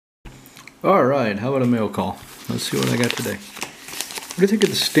Alright, how about a mail call? Let's see what I got today. What do you think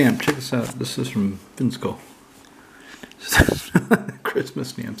of the stamp? Check this out. This is from Finsko. Christmas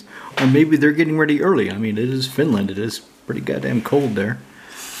stamps. Or maybe they're getting ready early. I mean, it is Finland. It is pretty goddamn cold there.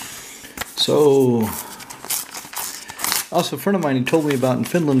 So, also a friend of mine, he told me about in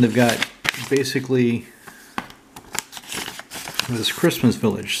Finland, they've got basically this Christmas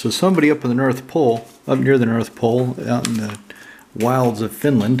village. So somebody up in the North Pole, up near the North Pole, out in the wilds of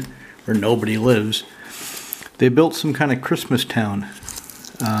Finland, where nobody lives, they built some kind of Christmas town.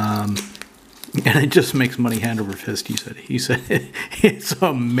 And it just makes money hand over fist, he said. He said, it's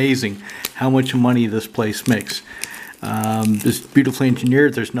amazing how much money this place makes. It's beautifully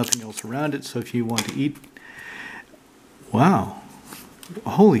engineered. There's nothing else around it. So if you want to eat... Wow.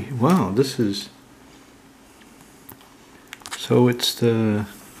 Holy, wow, this is... So it's the...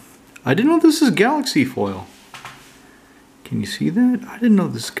 I didn't know this is Galaxy foil. Can you see that? I didn't know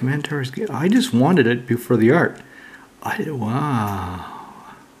this Command Tower is... I just wanted it before the art. Wow.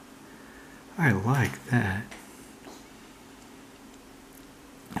 I like that.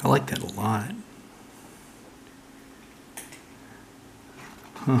 I like that a lot.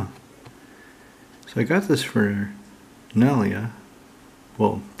 Huh. So I got this for Nelia.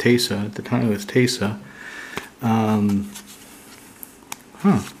 Well, Teysa. At the time it was Teysa.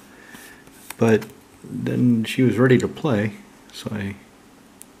 But then she was ready to play. So I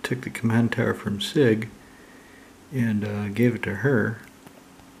took the Command Tower from Sig and gave it to her.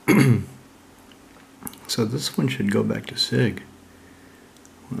 So this one should go back to Sig.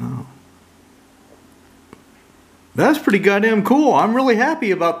 Wow. That's pretty goddamn cool. I'm really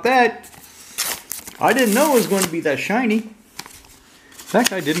happy about that. I didn't know it was going to be that shiny. In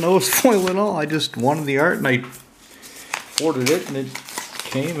fact, I didn't know it was foil at all. I just wanted the art and I ordered it and it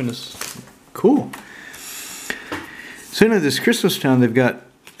came and it's cool. So in this Christmas town, they've got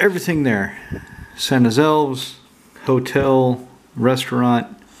everything there. Santa's elves, hotel,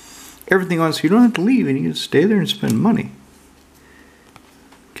 restaurant, everything on, so you don't have to leave and you can stay there and spend money.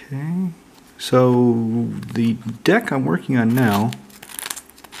 Okay, so the deck I'm working on now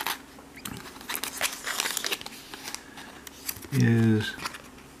is,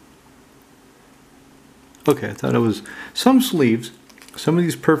 okay, I thought it was some sleeves, some of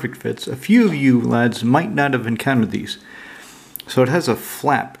these perfect fits. A few of you lads might not have encountered these. So it has a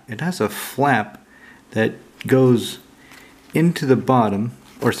flap. It has a flap that goes into the bottom,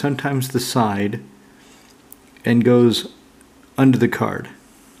 or sometimes the side, and goes under the card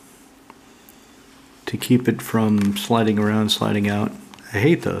to keep it from sliding around, sliding out. I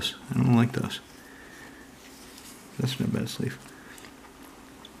hate those. I don't like those. That's not a bad sleeve.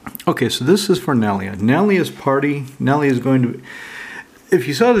 Okay, so this is for Nelia. Nelia's party. Nelia is going to... If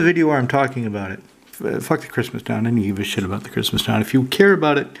you saw the video where I'm talking about it, fuck the Christmas town. I didn't give a shit about the Christmas town. If you care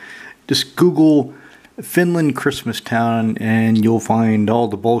about it, just Google Finland Christmas town and you'll find all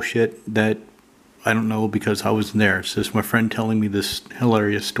the bullshit that I don't know because I wasn't there. It's just my friend telling me this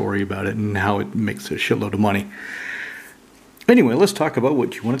hilarious story about it and how it makes a shitload of money. Anyway, let's talk about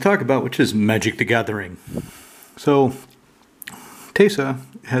what you want to talk about, which is Magic the Gathering. So, Teysa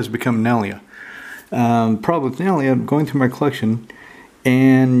has become Nelia. Problem with Nelia, I'm going through my collection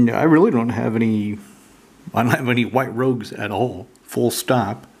and I really don't have any... I don't have any white rogues at all. Full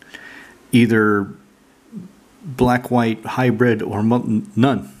stop. Either black-white, hybrid, or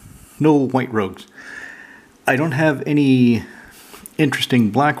none. No white rogues. I don't have any interesting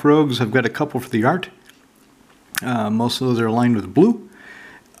black rogues. I've got a couple for the art. Most of those are aligned with blue.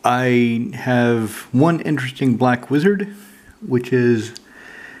 I have one interesting black wizard, which is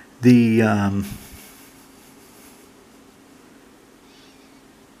the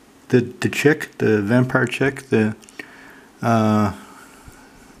chick, the vampire chick, the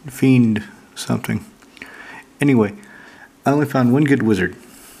fiend something. Anyway, I only found one good wizard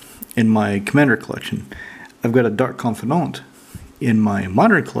in my commander collection. I've got a Dark Confidant in my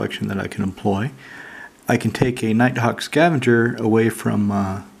modern collection that I can employ. I can take a Nighthawk Scavenger away from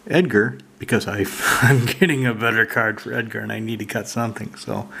Edgar because I'm getting a better card for Edgar and I need to cut something.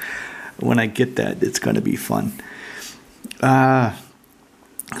 So when I get that, it's going to be fun.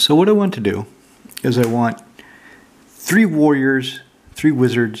 So what I want to do is I want 3 warriors, 3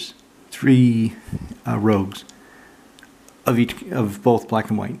 wizards, 3 rogues of both black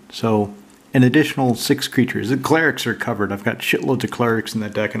and white. So an additional 6 creatures. The clerics are covered. I've got shitloads of clerics in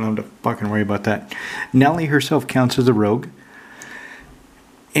that deck and I don't have to fucking worry about that. Nelia herself counts as a rogue.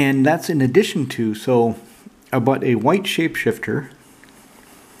 And that's in addition to, so I bought a white shapeshifter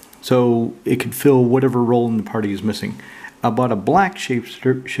so it could fill whatever role in the party is missing. I bought a black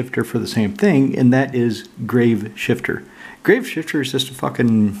shifter for the same thing, and that is Grave Shifter. Grave Shifter is just a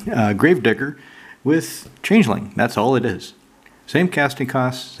fucking grave digger with changeling. That's all it is. Same casting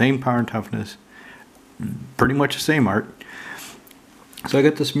cost, same power and toughness, pretty much the same art. So I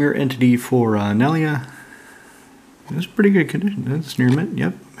got this mirror entity for Nelia. It's pretty good condition. That's near mint.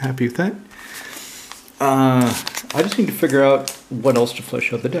 Yep, happy with that. I just need to figure out what else to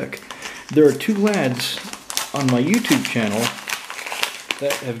flesh out the deck. There are two lads on my YouTube channel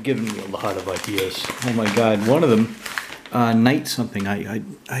that have given me a lot of ideas. Oh my god, one of them, Knight something.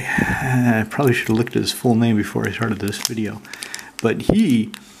 I probably should have looked at his full name before I started this video. But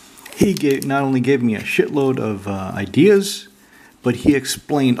he not only gave me a shitload of ideas, but he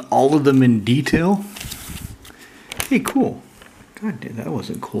explained all of them in detail. Hey, cool. God damn, that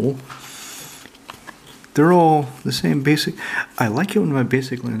wasn't cool. They're all the same basic. I like it when my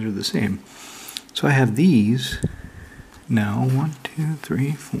basic lands are the same. So I have these now. 1, 2,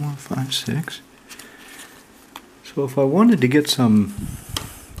 3, 4, 5, 6. So if I wanted to get some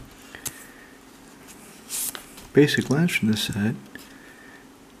basic lands from this set,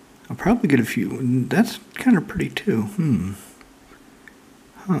 I'll probably get a few. That's kind of pretty too.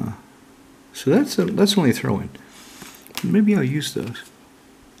 Huh. So that's only a throw-in. Maybe I'll use those.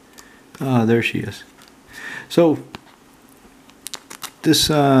 There she is. So this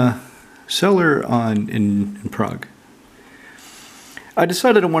seller in Prague, I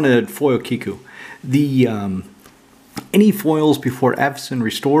decided I wanted a foil Kiku. The any foils before Avacyn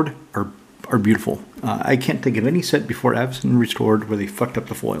Restored are beautiful. I can't think of any set before Avacyn Restored where they fucked up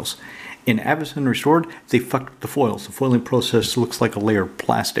the foils. In Avacyn Restored, they fucked up the foils. The foiling process looks like a layer of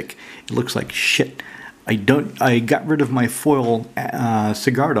plastic. It looks like shit. I got rid of my foil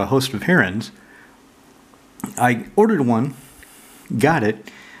Sigarda, Host of Herons. I ordered one, got it.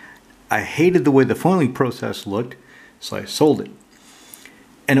 I hated the way the foiling process looked, so I sold it.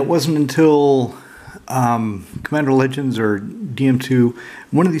 And it wasn't until Commander Legends or DM2,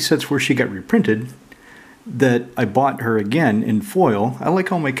 one of these sets where she got reprinted, that I bought her again in foil. I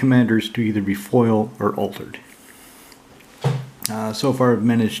like all my commanders to either be foil or altered. So far I've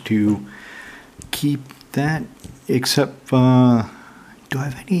managed to keep that, except, do I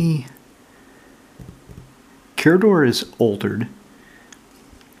have any? Kirador is altered.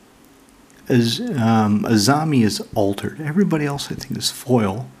 Azami is altered. Everybody else I think is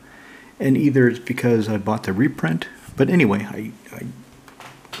foil. And either it's because I bought the reprint, but anyway, I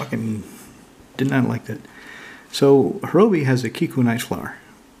fucking did not like that. So Hirobi has a Kiku Night Flower.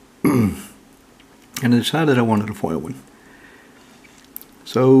 And I decided I wanted a foil one.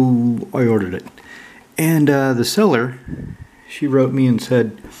 So I ordered it. And the seller, she wrote me and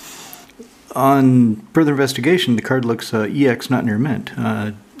said, on further investigation, the card looks EX not near mint.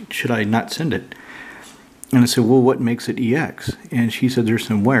 Should I not send it? And I said, well, what makes it EX? And she said, there's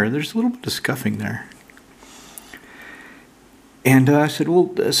some wear. There's a little bit of scuffing there. And I said,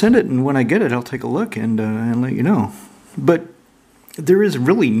 well, send it, and when I get it, I'll take a look and let you know. But there is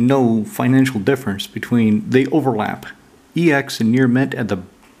really no financial difference between, they overlap. EX and near mint at the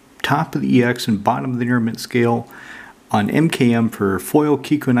top of the EX and bottom of the near mint scale. On MKM for foil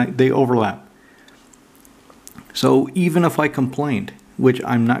Kiku Night, they overlap. So even if I complained, which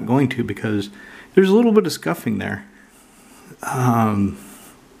I'm not going to because there's a little bit of scuffing there, I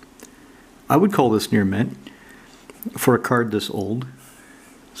would call this near mint for a card this old.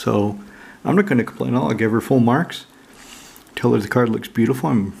 So I'm not going to complain. I'll give her full marks. Tell her the card looks beautiful.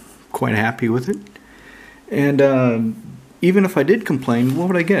 I'm quite happy with it. And even if I did complain, what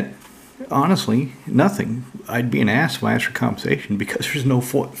would I get? Honestly, nothing. I'd be an ass if I asked for compensation because there's no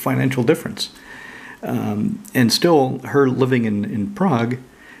financial difference. And still, her living in Prague,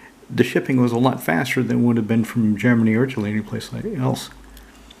 the shipping was a lot faster than it would have been from Germany or Italy or any place else.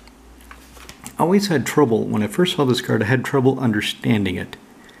 I always had trouble, when I first saw this card, I had trouble understanding it.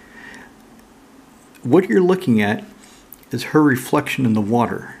 What you're looking at is her reflection in the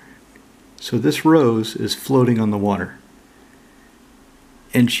water. So this rose is floating on the water.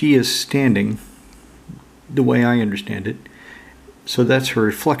 And she is standing, the way I understand it. So that's her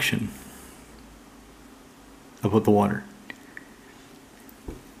reflection above the water.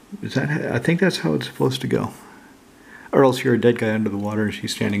 Is that? I think that's how it's supposed to go. Or else you're a dead guy under the water and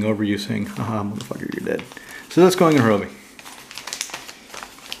she's standing over you saying, haha, motherfucker, you're dead. So that's going in Hirobi.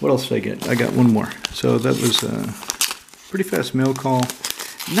 What else did I get? I got one more. So that was a pretty fast mail call.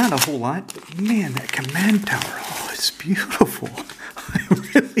 Not a whole lot, but man, that command tower, oh, it's beautiful.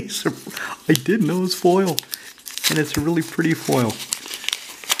 I didn't know it was foil, and it's a really pretty foil.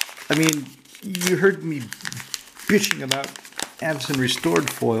 I mean, you heard me bitching about Avacyn Restored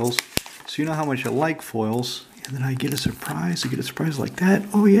foils, so you know how much I like foils. And then I get a surprise. I get a surprise like that.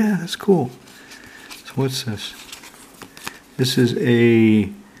 Oh yeah, that's cool. So what's this? This is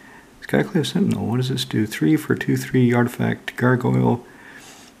a Skyclave Sentinel. What does this do? 3 for 2/3 artifact gargoyle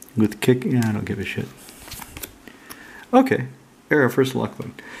with kick. Yeah, I don't give a shit. Okay, Era First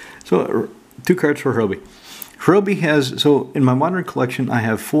Luckman. So 2 cards for Hirobi. Hirobi has, so in my modern collection, I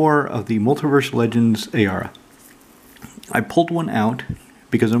have 4 of the Multiverse Legends Ayara. I pulled one out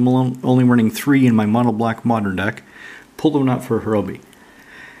because I'm only running 3 in my mono black modern deck. Pulled one out for Hirobi.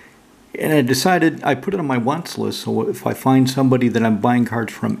 And I decided, I put it on my wants list, so if I find somebody that I'm buying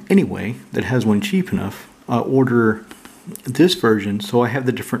cards from anyway, that has one cheap enough, I'll order this version so I have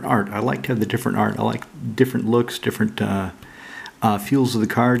the different art. I like to have the different art. I like different looks, different feels of the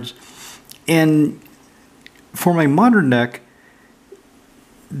cards. And for my modern deck,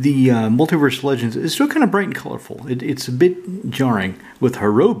 the Multiverse Legends is still kind of bright and colorful. It's a bit jarring. With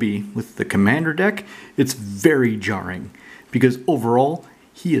Hirobi, with the Commander deck, it's very jarring. Because overall,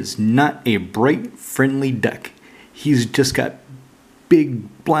 he is not a bright, friendly deck. He's just got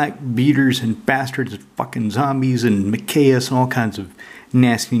big black beaters and bastards and fucking zombies and Mikaeus and all kinds of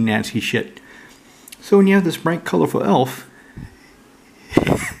nasty, nasty shit. So when you have this bright, colorful elf,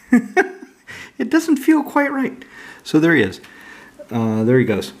 it doesn't feel quite right. So there he is. There he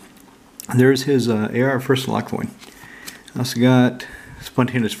goes. There's his AR First Luckman. Also got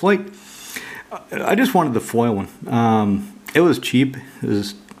Spontaneous Flight. I just wanted the foil one. It was cheap. It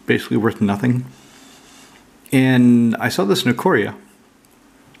was basically worth nothing. And I saw this in Ikoria.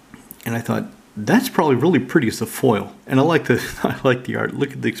 And I thought, that's probably really pretty as a foil. And I like the art.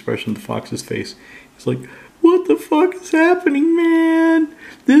 Look at the expression of the fox's face. It's like, what the fuck is happening, man?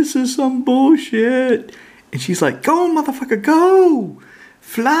 This is some bullshit. And she's like, go, motherfucker, go!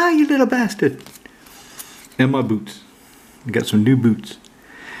 Fly, you little bastard. And my boots. I got some new boots.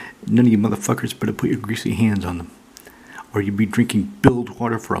 None of you motherfuckers better put your greasy hands on them. Or you'll be drinking Bilge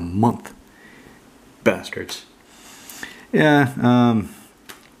water for a month. Bastards. Yeah,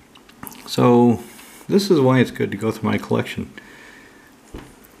 so this is why it's good to go through my collection.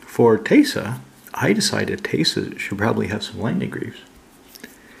 For Teysa, I decided Teysa should probably have some lightning greaves.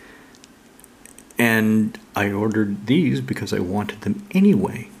 And I ordered these because I wanted them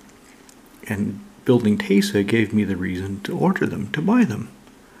anyway. And building Teysa gave me the reason to order them, to buy them.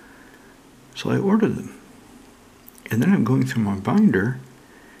 So I ordered them. And then I'm going through my binder,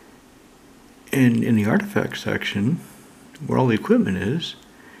 and in the artifact section, where all the equipment is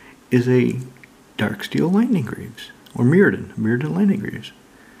a Darksteel Lightning Greaves, or Mirrodin Lightning Greaves.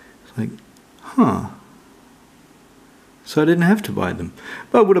 It's like, huh. So I didn't have to buy them.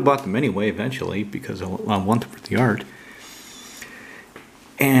 But I would have bought them anyway eventually, because I want them for the art.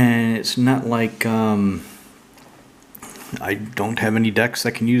 And it's not like I don't have any decks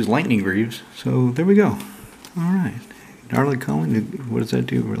that can use Lightning Greaves. So there we go. Alright. Gnarly Culling, what does that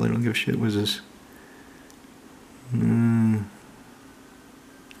do? Really don't give a shit. What is this? Don't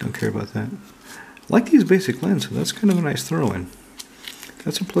care about that. I like these basic lands, so that's kind of a nice throw-in.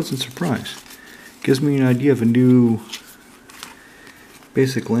 That's a pleasant surprise. Gives me an idea of a new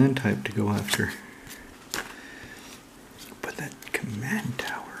basic land type to go after. But that command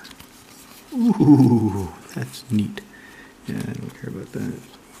tower. Ooh, that's neat. Yeah, I don't care about that.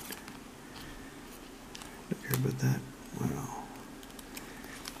 Don't care about that. Wow.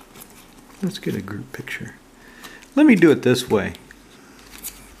 Let's get a group picture. Let me do it this way.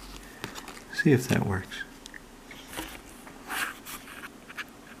 See if that works.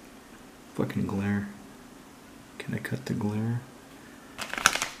 Fucking glare. Can I cut the glare?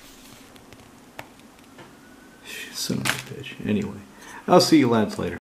 Son of a bitch. Anyway, I'll see you lads later.